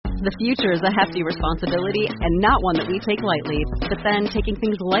The future is a hefty responsibility and not one that we take lightly. But then taking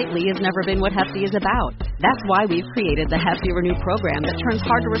things lightly has never been what Hefty is about. That's why we've created the Hefty Renew program that turns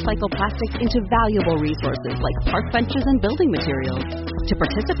hard-to-recycle plastics into valuable resources like park benches and building materials. To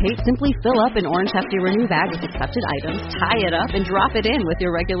participate, simply fill up an orange Hefty Renew bag with accepted items, tie it up, and drop it in with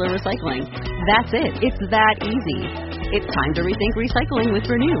your regular recycling. That's it. It's that easy. It's time to rethink recycling with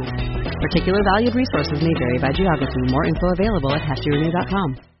Renew. Particular valued resources may vary by geography. More info available at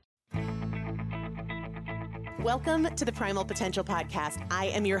heftyrenew.com. Welcome to the Primal Potential Podcast. I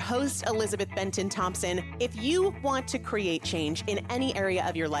am your host, Elizabeth Benton Thompson. If you want to create change in any area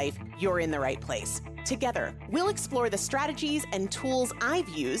of your life, you're in the right place. Together, we'll explore the strategies and tools I've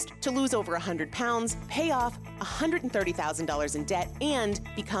used to lose over 100 pounds, pay off $130,000 in debt, and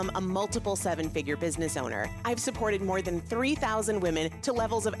become a multiple seven-figure business owner. I've supported more than 3,000 women to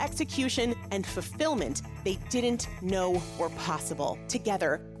levels of execution and fulfillment they didn't know were possible.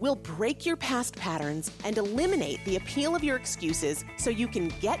 Together, we'll break your past patterns and eliminate the appeal of your excuses so you can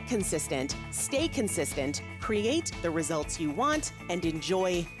get consistent, stay consistent, create the results you want, and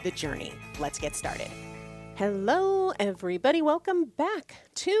enjoy the journey. Let's get started. Hello, everybody. Welcome back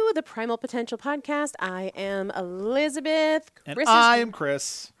to the Primal Potential Podcast. I am Elizabeth. And I am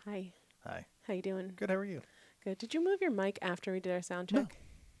Chris. Hi. Hi. How you doing? Good. How are you? Good. Did you move your mic after we did our sound check?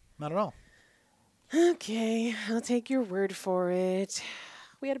 No, not at all. Okay, I'll take your word for it.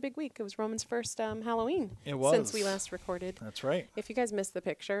 We had a big week. It was Roman's first Halloween. It was. Since we last recorded. That's right. If you guys missed the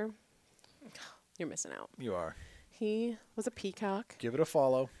picture, you're missing out. You are. He was a peacock. Give it a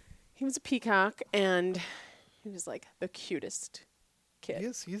follow. He was a peacock, and he was like the cutest kid.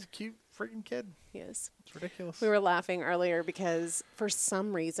 He's a cute freaking kid. He is. It's ridiculous. We were laughing earlier because for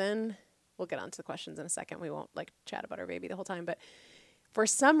some reason, we'll get on to the questions in a second. We won't like chat about our baby the whole time, but for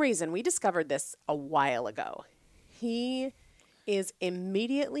some reason, we discovered this a while ago. He is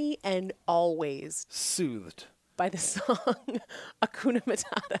immediately and always soothed by the song Hakuna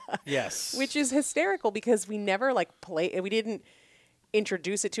Matata. Yes. Which is hysterical because we never we didn't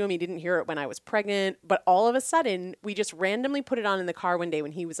introduce it to him. He didn't hear it when I was pregnant, but all of a sudden we just randomly put it on in the car one day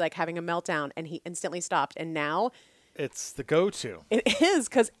when he was like having a meltdown and he instantly stopped. And now it's the go-to. It is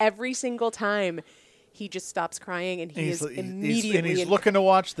because every single time he just stops crying and he's immediately he's looking to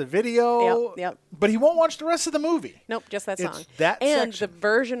watch the video. Yep. But he won't watch the rest of the movie. Nope, just that song. It's that and section. The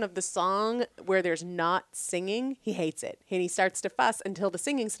version of the song where there's not singing, he hates it. And he starts to fuss until the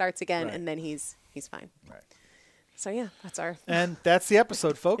singing starts again, Right. and then he's fine. Right. So yeah, that's our. And that's the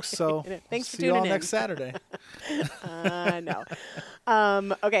episode, folks. So thanks for see you all tuning in. next Saturday. No.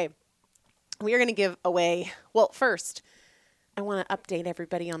 Okay. We are going to give away. Well, first, I want to update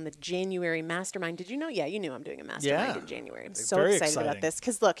everybody on the January Mastermind. Did you know? Yeah, you knew I'm doing a Mastermind in January. I'm so very excited about exciting. this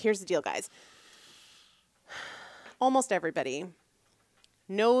because look, here's the deal, guys. Almost everybody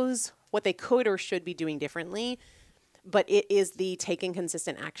knows what they could or should be doing differently, but it is the taking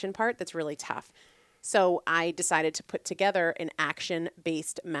consistent action part that's really tough. So I decided to put together an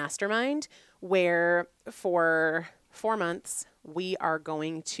action-based mastermind where for 4 months, we are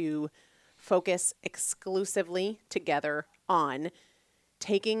going to focus exclusively together on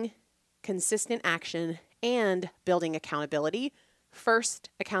taking consistent action and building accountability. First,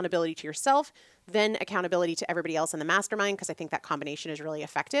 accountability to yourself, then accountability to everybody else in the mastermind, because I think that combination is really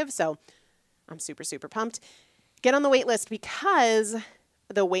effective. So I'm super, super pumped. Get on the wait list because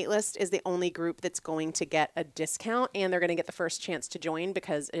the wait list is the only group that's going to get a discount, and they're going to get the first chance to join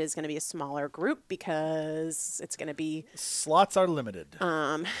because it is going to be a smaller group because it's going to be... Slots are limited.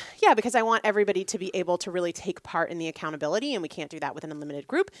 Yeah, because I want everybody to be able to really take part in the accountability, and we can't do that with an unlimited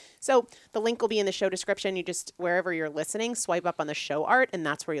group. So the link will be in the show description. You just, wherever you're listening, swipe up on the show art, and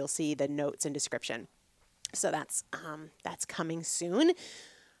that's where you'll see the notes and description. So that's coming soon.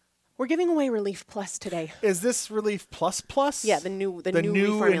 We're giving away Relief Plus today. Is this Relief Plus Plus? Yeah, the new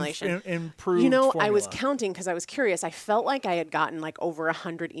reformulation. Improved You know, formula. I was counting because I was curious. I felt like I had gotten like over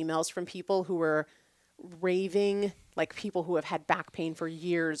 100 emails from people who were raving, like people who have had back pain for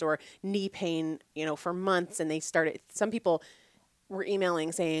years or knee pain, for months. And some people were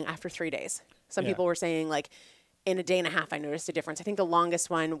emailing saying after 3 days. Some people were saying like, in a day and a half, I noticed a difference. I think the longest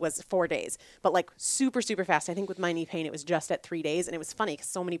one was 4 days, but like super, super fast. I think with my knee pain, it was just at 3 days. And it was funny because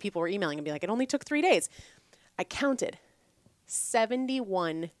so many people were emailing and be like, it only took 3 days. I counted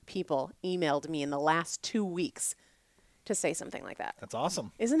 71 people emailed me in the last 2 weeks to say something like that. That's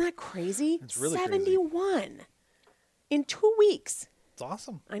awesome. Isn't that crazy? It's really 71 in 2 weeks. It's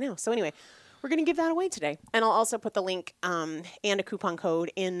awesome. I know. So anyway, we're going to give that away today. And I'll also put the link and a coupon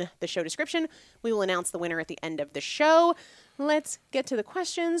code in the show description. We will announce the winner at the end of the show. Let's get to the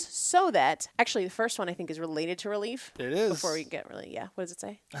questions so that, actually, the first one I think is related to relief. It is. Before we get really, what does it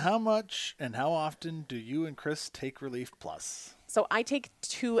say? How much and how often do you and Chris take Relief Plus? So I take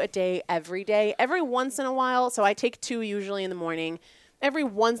 2 a day every day. Every once in a while, so I take 2 usually in the morning. Every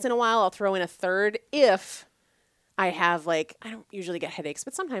once in a while, I'll throw in a third if I have, I don't usually get headaches,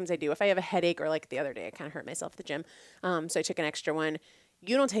 but sometimes I do. If I have a headache, or like the other day, I kind of hurt myself at the gym, so I took an extra one.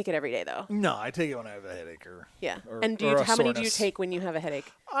 You don't take it every day, though. No, I take it when I have a headache or And how many do you take when you have a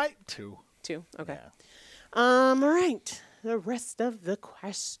headache? 2. 2. Okay. Yeah. All right. The rest of the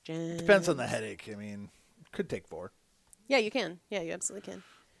questions. Depends on the headache. I mean, could take 4. Yeah, you can. Yeah, you absolutely can.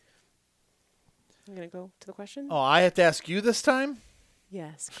 I'm gonna go to the question. Oh, I have to ask you this time?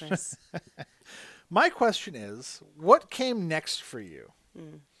 Yes, Chris. My question is, what came next for you?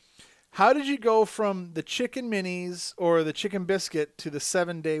 How did you go from the chicken minis or the chicken biscuit to the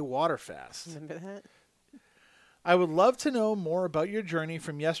 7-day water fast? Remember that? I would love to know more about your journey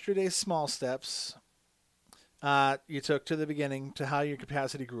from yesterday's small steps you took to the beginning to how your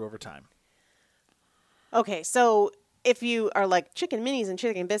capacity grew over time. Okay, so if you are like chicken minis and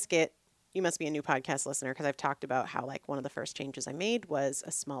chicken biscuit, you must be a new podcast listener, because I've talked about how one of the first changes I made was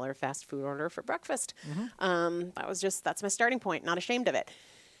a smaller fast food order for breakfast. That's my starting point. Not ashamed of it.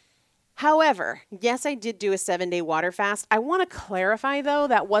 However, yes, I did do a 7-day water fast. I want to clarify, though,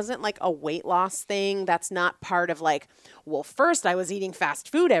 that wasn't a weight loss thing. That's not part of first I was eating fast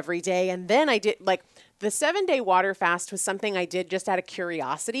food every day, and then I did the 7-day water fast was something I did just out of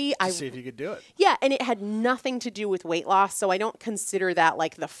curiosity. To see if you could do it. Yeah, and it had nothing to do with weight loss, so I don't consider that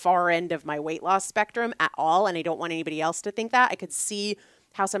the far end of my weight loss spectrum at all, and I don't want anybody else to think that. I could see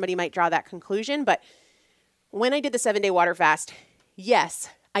how somebody might draw that conclusion, but when I did the 7-day water fast, yes,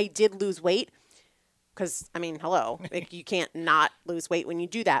 I did lose weight, because, hello, you can't not lose weight when you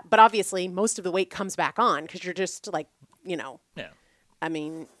do that. But obviously, most of the weight comes back on because you're just Yeah.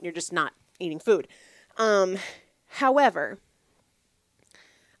 You're just not eating food. However,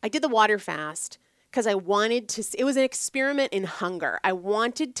 I did the water fast because I wanted to see, it was an experiment in hunger. I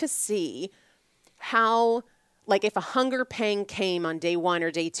wanted to see how, if a hunger pang came on day 1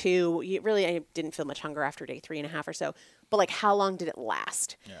 or day 2, I didn't feel much hunger after day 3.5 or so. But how long did it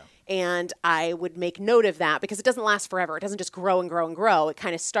last? Yeah. And I would make note of that because it doesn't last forever. It doesn't just grow and grow and grow. It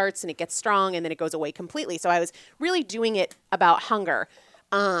kind of starts and it gets strong and then it goes away completely. So I was really doing it about hunger.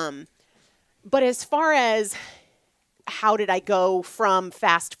 But as far as how did I go from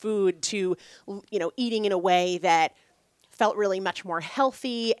fast food to, eating in a way that felt really much more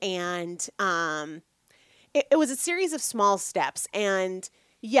healthy, and it was a series of small steps. And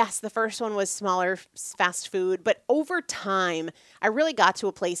yes, the first one was smaller fast food, but over time, I really got to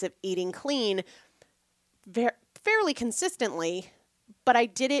a place of eating clean fairly consistently, but I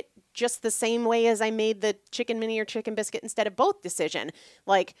did it just the same way as I made the chicken mini or chicken biscuit instead of both decision.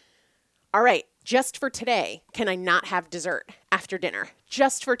 All right, just for today, can I not have dessert after dinner?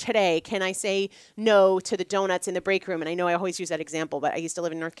 Just for today, can I say no to the donuts in the break room? And I know I always use that example, but I used to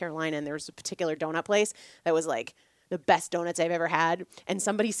live in North Carolina, and there was a particular donut place that was the best donuts I've ever had. And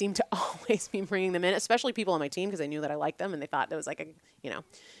somebody seemed to always be bringing them in, especially people on my team, because I knew that I liked them and they thought that was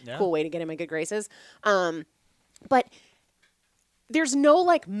cool way to get in my good graces. But there's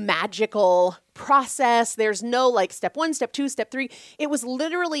no magical process. There's no step 1, step 2, step 3. It was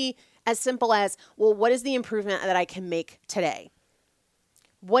literally as simple as, well, what is the improvement that I can make today?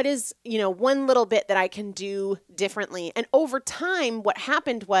 What is, one little bit that I can do differently? And over time, what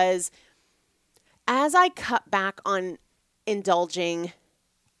happened was, as I cut back on indulging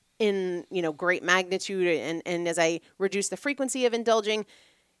in, great magnitude, and as I reduced the frequency of indulging,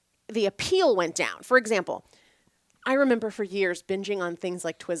 the appeal went down. For example, I remember for years binging on things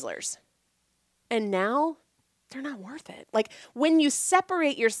like Twizzlers. And now they're not worth it. When you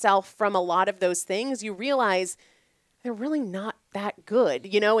separate yourself from a lot of those things, you realize they're really not that good,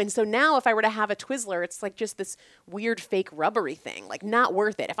 And so now if I were to have a Twizzler, it's just this weird fake rubbery thing, not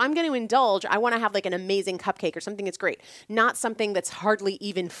worth it. If I'm going to indulge, I want to have an amazing cupcake or something that's great, not something that's hardly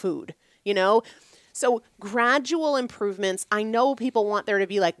even food, So gradual improvements. I know people want there to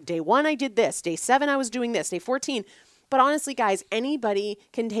be day 1, I did this, day 7, I was doing this, day 14. But honestly, guys, anybody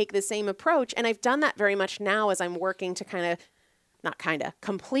can take the same approach. And I've done that very much now as I'm working to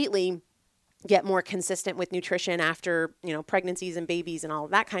completely get more consistent with nutrition after, pregnancies and babies and all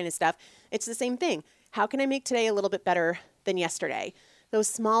of that kind of stuff. It's the same thing. How can I make today a little bit better than yesterday? Those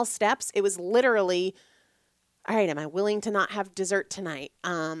small steps, it was literally, all right, am I willing to not have dessert tonight?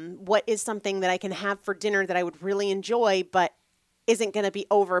 What is something that I can have for dinner that I would really enjoy, but isn't going to be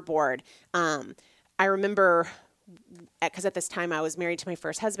overboard. I remember, because at this time I was married to my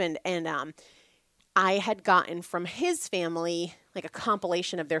first husband, and I had gotten from his family like a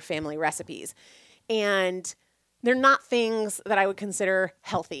compilation of their family recipes. And they're not things that I would consider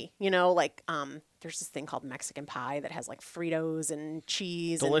healthy, like there's this thing called Mexican pie that has like Fritos and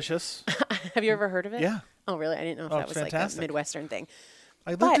cheese. Delicious. Have you ever heard of it? Yeah. Oh, really? I didn't know if that was fantastic. like a Midwestern thing.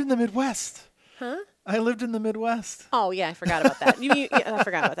 I lived in the Midwest. Huh? I lived in the Midwest. Oh, yeah, I forgot about that. I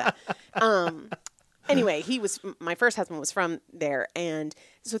forgot about that. Anyway, my first husband was from there. And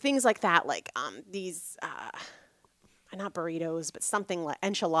so things like that, like these, not burritos, but something like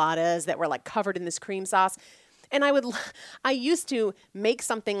enchiladas that were like covered in this cream sauce. And I used to make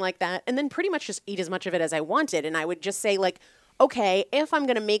something like that and then pretty much just eat as much of it as I wanted. And I would just say like, okay, if I'm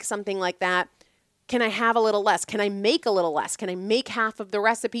going to make something like that, can I have a little less? Can I make a little less? Can I make half of the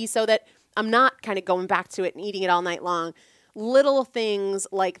recipe so that I'm not kind of going back to it and eating it all night long? Little things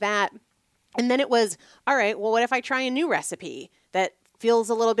like that. And then it was, all right, well, what if I try a new recipe that feels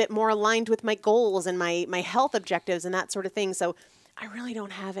a little bit more aligned with my goals and my health objectives and that sort of thing? So I really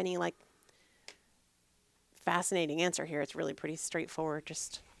don't have any like fascinating answer here. It's really pretty straightforward,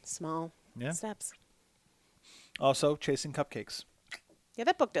 just small steps. Also, Chasing Cupcakes. Yeah,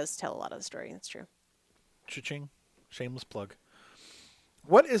 that book does tell a lot of the story. That's true. Cha-ching. Shameless plug.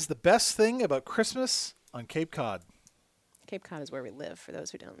 What is the best thing about Christmas on Cape Cod? Cape Cod is where we live, for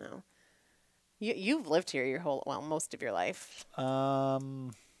those who don't know. You've lived here most of your life.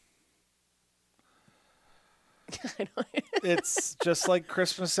 It's just like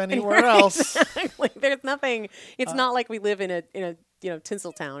Christmas anywhere else. Exactly. There's nothing. It's not like we live in a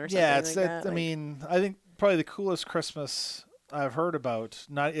Tinseltown or something. Yeah, like that. I mean, I think probably the coolest Christmas I've heard about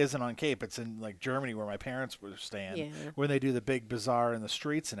isn't on Cape. It's in like Germany where my parents were staying, when they do the big bazaar in the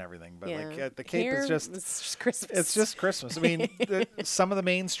streets and everything. But like at the Cape, here, it's just Christmas. It's just Christmas. I mean, some of the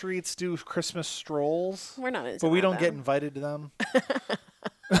main streets do Christmas strolls. We're not into but we that, don't though. get invited to them.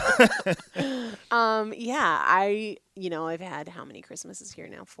 I've had how many Christmases here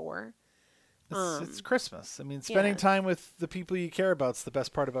now? 4. It's Christmas. I mean, spending time with the people you care about is the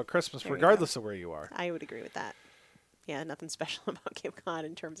best part about Christmas, regardless of where you are. I would agree with that. Yeah, nothing special about Cape Cod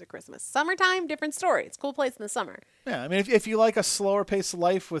in terms of Christmas. Summertime, different story. It's a cool place in the summer. Yeah, I mean, if you like a slower pace of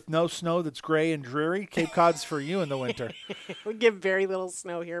life with no snow that's gray and dreary, Cape Cod's for you in the winter. We get very little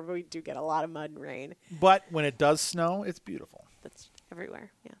snow here, but we do get a lot of mud and rain. But when it does snow, it's beautiful. That's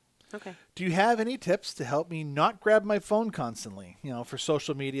everywhere, yeah. Okay. Do you have any tips to help me not grab my phone constantly? For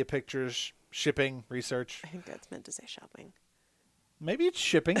social media pictures, shipping, research? I think that's meant to say shopping. Maybe it's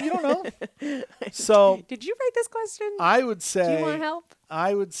shipping. You don't know. So, did you write this question? I would say. Do you want help?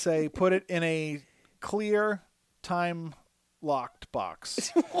 I would say put it in a clear, time-locked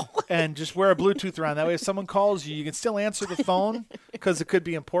box, and just wear a Bluetooth around. That way, if someone calls you, you can still answer the phone because it could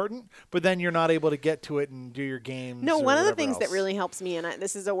be important. But then you're not able to get to it and do your games. No, or one of the whatever things else. that really helps me, and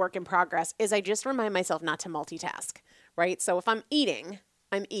this is a work in progress, is I just remind myself not to multitask. Right. So if I'm eating,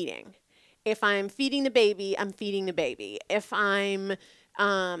 I'm eating. If I'm feeding the baby, I'm feeding the baby. If I'm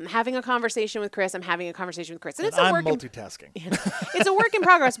having a conversation with Chris, I'm having a conversation with Chris. And I'm multitasking. It's a work in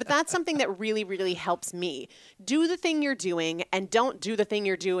progress, but that's something that really, really helps me. Do the thing you're doing and don't do the thing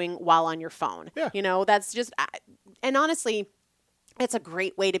you're doing while on your phone. Yeah. That's just, and honestly, it's a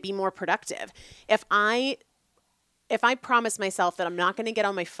great way to be more productive. If I promise myself that I'm not going to get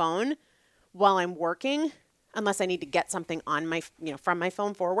on my phone while I'm working, unless I need to get something on my, from my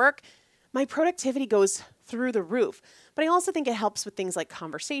phone for work, my productivity goes through the roof. But I also think it helps with things like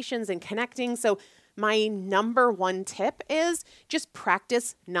conversations and connecting. So my number one tip is just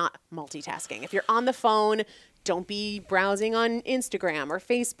practice not multitasking. If you're on the phone, don't be browsing on Instagram or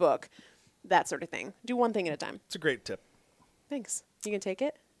Facebook, that sort of thing. Do one thing at a time. It's a great tip. Thanks. You can take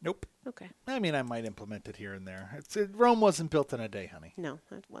it? Nope. Okay. I mean, I might implement it here and there. Rome wasn't built in a day, honey. No,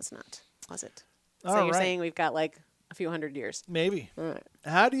 it was not. Was it? All so you're right. saying we've got like a few hundred years. Maybe. All right.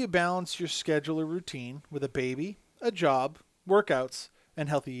 How do you balance your schedule or routine with a baby, a job, workouts, and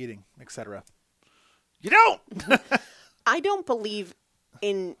healthy eating, etc.? You don't! I don't believe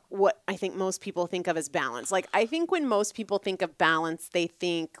in what I think most people think of as balance. Like, I think when most people think of balance, they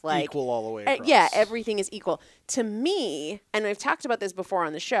think like equal all the way across. Yeah, everything is equal. To me, and I've talked about this before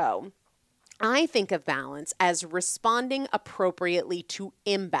on the show, I think of balance as responding appropriately to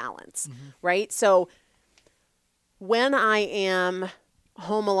imbalance, right? So when I am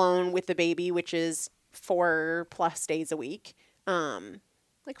home alone with the baby, which is 4+ days a week,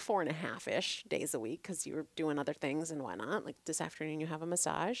 like 4.5-ish days a week, because you were doing other things and whatnot. Like this afternoon, you have a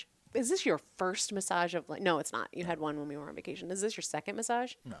massage. Is this your first massage of like? No, it's not. You had one when we were on vacation. Is this your second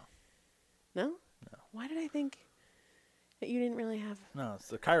massage? No. No. Why did I think? that you didn't really have? No, it's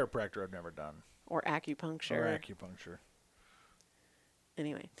the chiropractor I've never done. Or acupuncture. Or acupuncture.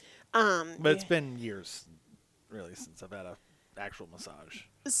 Anyway. But it's been years, really, since I've had a actual massage.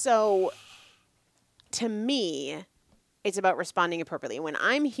 So, to me, it's about responding appropriately. When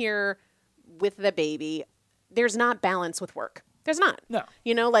I'm here with the baby, there's not balance with work. There's not. No.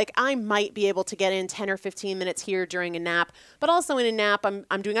 You know, like I might be able to get in 10 or 15 minutes here during a nap, but also in a nap,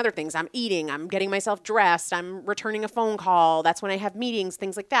 I'm doing other things. I'm eating, I'm getting myself dressed, I'm returning a phone call. That's when I have meetings,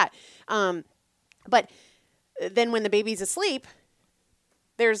 things like that. But then when the baby's asleep,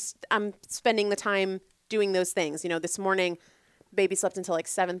 I'm spending the time doing those things. You know, this morning, baby slept until like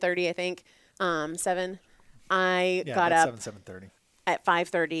 7:30, I think. 7. I got up 7:30 at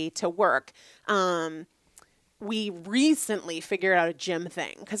 5:30 to work. We recently figured out a gym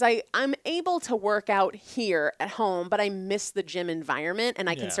thing because I'm able to work out here at home, but I miss the gym environment, and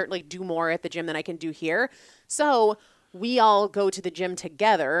I can certainly do more at the gym than I can do here. So we all go to the gym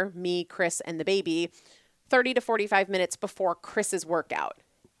together, me, Chris, and the baby, 30 to 45 minutes before Chris's workout.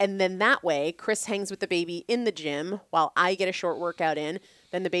 And then that way, Chris hangs with the baby in the gym while I get a short workout in.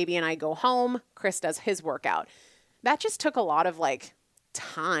 Then the baby and I go home. Chris does his workout. That just took a lot of like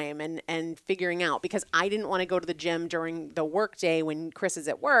time and figuring out because I didn't want to go to the gym during the work day when Chris is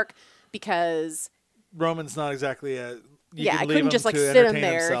at work because Roman's not exactly a I couldn't just like sit him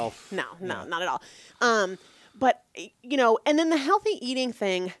there. Himself. No, not at all. But you know, and then the healthy eating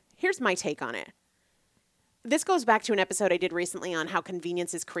thing, here's my take on it. This goes back to an episode I did recently on how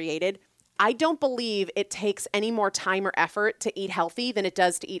convenience is created. I don't believe it takes any more time or effort to eat healthy than it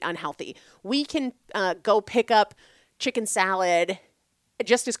does to eat unhealthy. We can go pick up chicken salad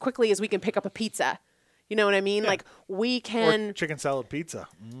just as quickly as we can pick up a pizza. You know what I mean? Yeah. Like we can... Or chicken salad pizza.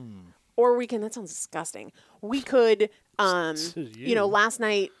 Or we can... That sounds disgusting. We could... you know, last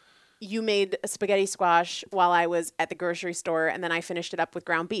night you made a spaghetti squash while I was at the grocery store and then I finished it up with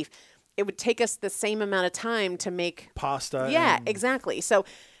ground beef. It would take us the same amount of time to make... Pasta. Yeah, exactly. So,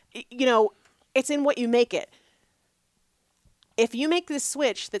 you know, it's in what you make it. If you make this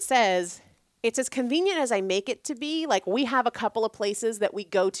switch that says, it's as convenient as I make it to be, like we have a couple of places that we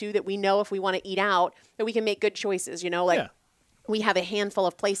go to that we know if we want to eat out, that we can make good choices, you know, like we have a handful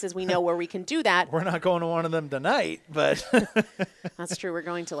of places we know where we can do that. We're not going to one of them tonight, but... That's true. We're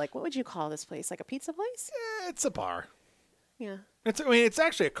going to like, what would you call this place? Like a pizza place? It's a bar. Yeah. It's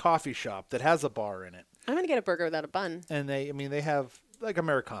actually a coffee shop that has a bar in it. I'm going to get a burger without a bun. And they have like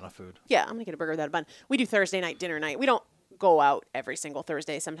Americana food. Yeah, I'm going to get a burger without a bun. We do Thursday night, dinner night. We don't go out every single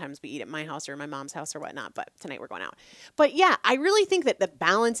Thursday. Sometimes we eat at my house or my mom's house or whatnot, but tonight we're going out. But yeah, I really think that the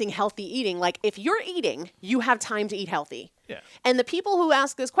balancing healthy eating, like if you're eating, you have time to eat healthy. Yeah. And the people who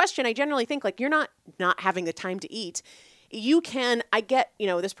ask this question, I generally think like you're not having the time to eat. You can, I get, you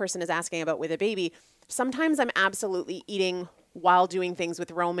know, this person is asking about with a baby. Sometimes I'm absolutely eating while doing things with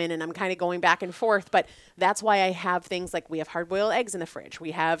Roman and I'm kind of going back and forth. But that's why I have things like we have hard-boiled eggs in the fridge.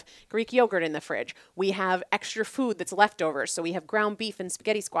 We have Greek yogurt in the fridge. We have extra food that's left over. So we have ground beef and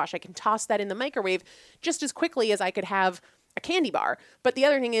spaghetti squash. I can toss that in the microwave just as quickly as I could have a candy bar. But the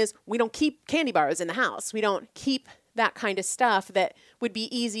other thing is we don't keep candy bars in the house. We don't keep that kind of stuff that would be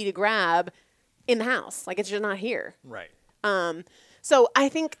easy to grab in the house. Like it's just not here. Right. So I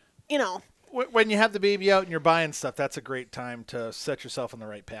think, you know, when you have the baby out and you're buying stuff, that's a great time to set yourself on the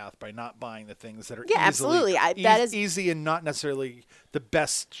right path by not buying the things that are absolutely. That is easy and not necessarily the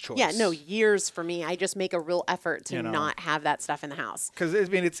best choice. Yeah, no, years for me. I just make a real effort to not have that stuff in the house. Because I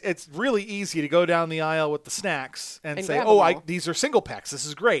mean, it's really easy to go down the aisle with the snacks and say, these are single packs. This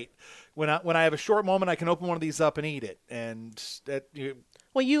is great. When I have a short moment, I can open one of these up and eat it. And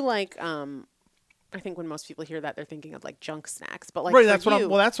well, you like. I think when most people hear that, they're thinking of like junk snacks, but like right, that's what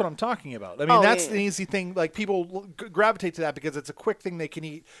I'm talking about. I mean, that's the easy thing. Like people gravitate to that because it's a quick thing they can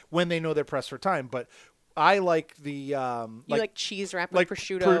eat when they know they're pressed for time. But I like the you like cheese wrapped like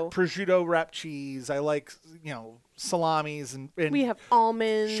prosciutto, prosciutto wrapped cheese. I like salamis and we have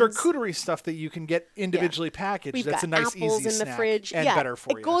almonds, charcuterie stuff that you can get individually packaged. We've that's got a nice apples easy in the snack fridge and better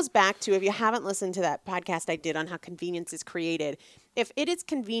for you. It goes back to, if you haven't listened to that podcast I did on how convenience is created, if it is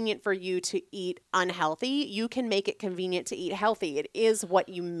convenient for you to eat unhealthy, you can make it convenient to eat healthy. It is what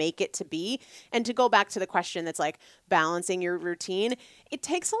you make it to be. And to go back to the question that's like balancing your routine, it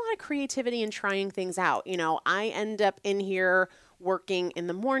takes a lot of creativity in trying things out. You know, I end up in here working in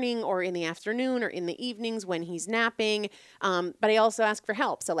the morning or in the afternoon or in the evenings when he's napping. But I also ask for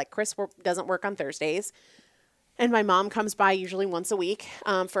help. So like Chris doesn't work on Thursdays. And my mom comes by usually once a week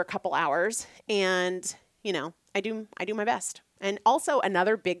for a couple hours. And, you know, I do my best. And also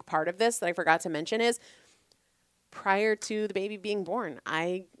another big part of this that I forgot to mention is prior to the baby being born,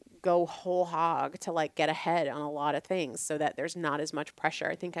 I go whole hog to like get ahead on a lot of things so that there's not as much pressure.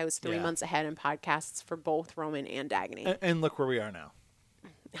 I think I was 3 months ahead in podcasts for both Roman and Dagny. And look where we are now.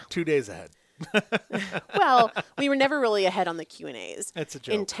 2 days ahead. Well, we were never really ahead on the Q&As. It's a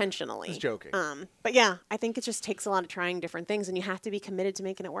joke. Intentionally. It's joking. But yeah, I think it just takes a lot of trying different things, and you have to be committed to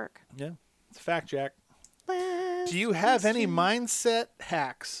making it work. Yeah, it's a fact, Jack. Do you have any mindset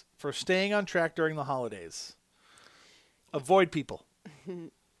hacks for staying on track during the holidays? Avoid people.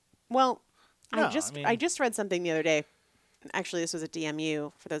 Well, No, I just read something the other day. Actually, this was a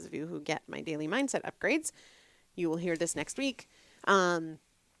DMU. For those of you who get my daily mindset upgrades, you will hear this next week.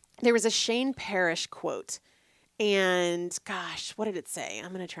 There was a Shane Parrish quote. And gosh, what did it say?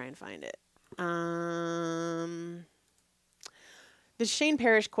 I'm going to try and find it. The Shane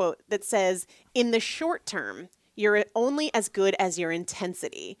Parrish quote that says, in the short term, you're only as good as your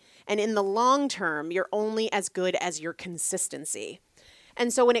intensity. And in the long term, you're only as good as your consistency.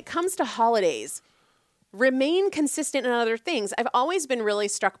 And so when it comes to holidays, remain consistent in other things. I've always been really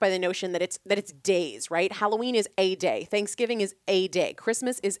struck by the notion that it's days, right? Halloween is a day. Thanksgiving is a day.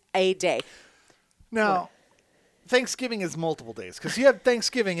 Christmas is a day. Now, Thanksgiving is multiple days because you have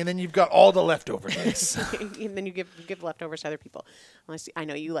Thanksgiving and then you've got all the leftover days. And then you give leftovers to other people. Unless I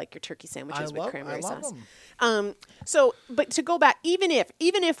know you like your turkey sandwiches with cranberry sauce. Them. But to go back, even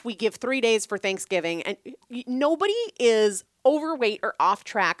if we give 3 days for Thanksgiving, and nobody is overweight or off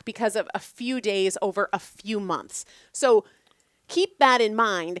track because of a few days over a few months. So keep that in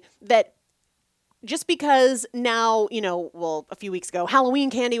mind, that just because now, a few weeks ago,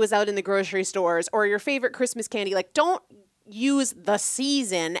 Halloween candy was out in the grocery stores, or your favorite Christmas candy, like, don't use the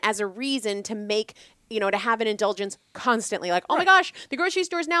season as a reason to make, to have an indulgence constantly. Like, oh my gosh, the grocery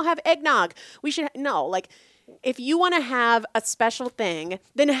stores now have eggnog. If you want to have a special thing,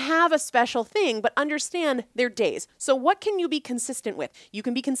 then have a special thing, but understand their days. So what can you be consistent with? You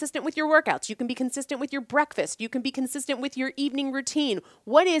can be consistent with your workouts. You can be consistent with your breakfast. You can be consistent with your evening routine.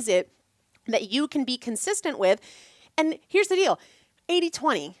 What is it that you can be consistent with? And here's the deal,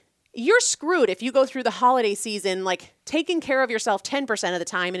 80-20. You're screwed if you go through the holiday season, like taking care of yourself 10% of the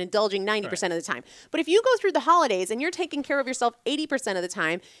time and indulging 90% of the time. But if you go through the holidays and you're taking care of yourself 80% of the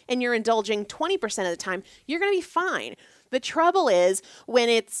time and you're indulging 20% of the time, you're going to be fine. The trouble is when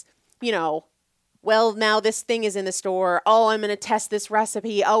it's, well, now this thing is in the store. Oh, I'm going to test this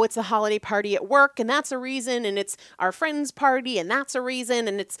recipe. Oh, it's a holiday party at work, and that's a reason. And it's our friend's party, and that's a reason.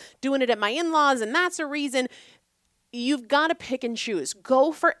 And it's doing it at my in-laws, and that's a reason. You've got to pick and choose.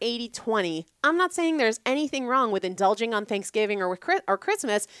 Go for 80-20. I'm not saying there's anything wrong with indulging on Thanksgiving or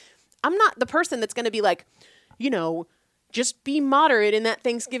Christmas. I'm not the person that's going to be like, just be moderate in that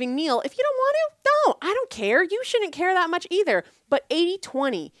Thanksgiving meal. If you don't want to, don't. I don't care. You shouldn't care that much either. But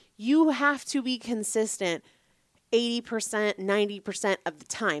 80-20, you have to be consistent 80%, 90% of the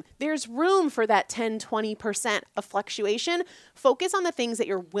time. There's room for that 10, 20% of fluctuation. Focus on the things that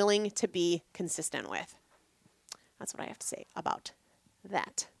you're willing to be consistent with. That's what I have to say about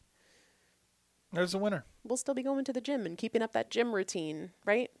that. There's a winner. We'll still be going to the gym and keeping up that gym routine,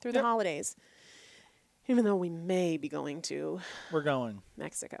 right? Through the holidays. Even though we may be going to... We're going.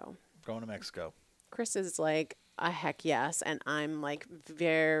 Mexico. Going to Mexico. Chris is like, a heck yes. And I'm like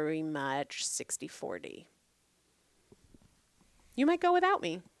very much 60-40. You might go without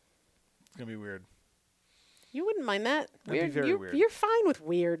me. It's going to be weird. You wouldn't mind that? That'd be very weird. You're fine with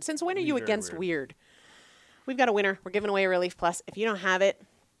weird. Since when are you against weird? We've got a winner. We're giving away a Relief Plus. If you don't have it,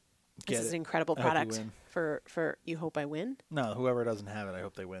 this is an incredible product for You Hope I Win. No, whoever doesn't have it, I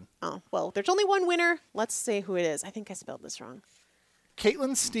hope they win. Oh, well, there's only one winner. Let's say who it is. I think I spelled this wrong.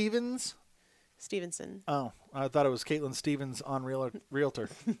 Caitlin Stevenson. Oh, I thought it was Caitlin Stevens on Realtor.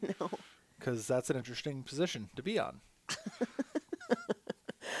 No. Because that's an interesting position to be on.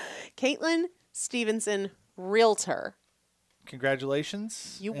 Caitlin Stevenson, Realtor.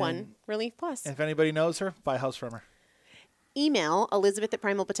 Congratulations. You won Relief Plus. And if anybody knows her, buy a house from her. Email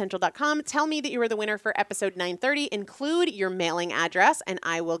elizabeth@primalpotential.com. Tell me that you are the winner for episode 930. Include your mailing address, and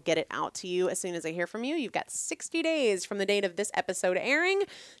I will get it out to you as soon as I hear from you. You've got 60 days from the date of this episode airing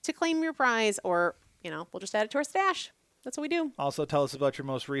to claim your prize, or, we'll just add it to our stash. That's what we do. Also, tell us about your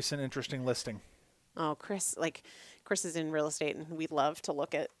most recent interesting listing. Oh, Chris is in real estate, and we'd love to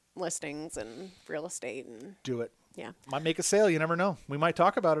look at listings and real estate. And do it. Yeah. Might make a sale. You never know. We might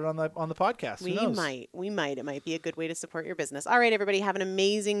talk about it on the podcast. Who knows? We might. It might be a good way to support your business. All right, everybody, have an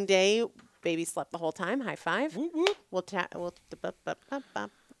amazing day. Baby slept the whole time. High five. Whoop, whoop. We'll chat. We'll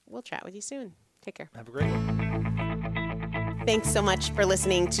chat with you soon. Take care. Have a great one. Thanks so much for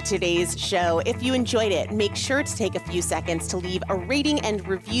listening to today's show. If you enjoyed it, make sure to take a few seconds to leave a rating and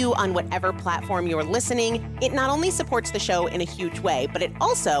review on whatever platform you're listening. It not only supports the show in a huge way, but it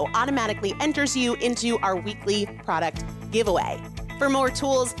also automatically enters you into our weekly product giveaway. For more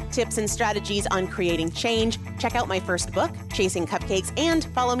tools, tips, and strategies on creating change, check out my first book, Chasing Cupcakes, and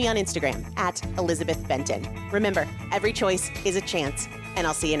follow me on Instagram @ElizabethBenton. Remember, every choice is a chance, and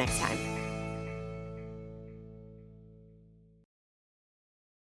I'll see you next time.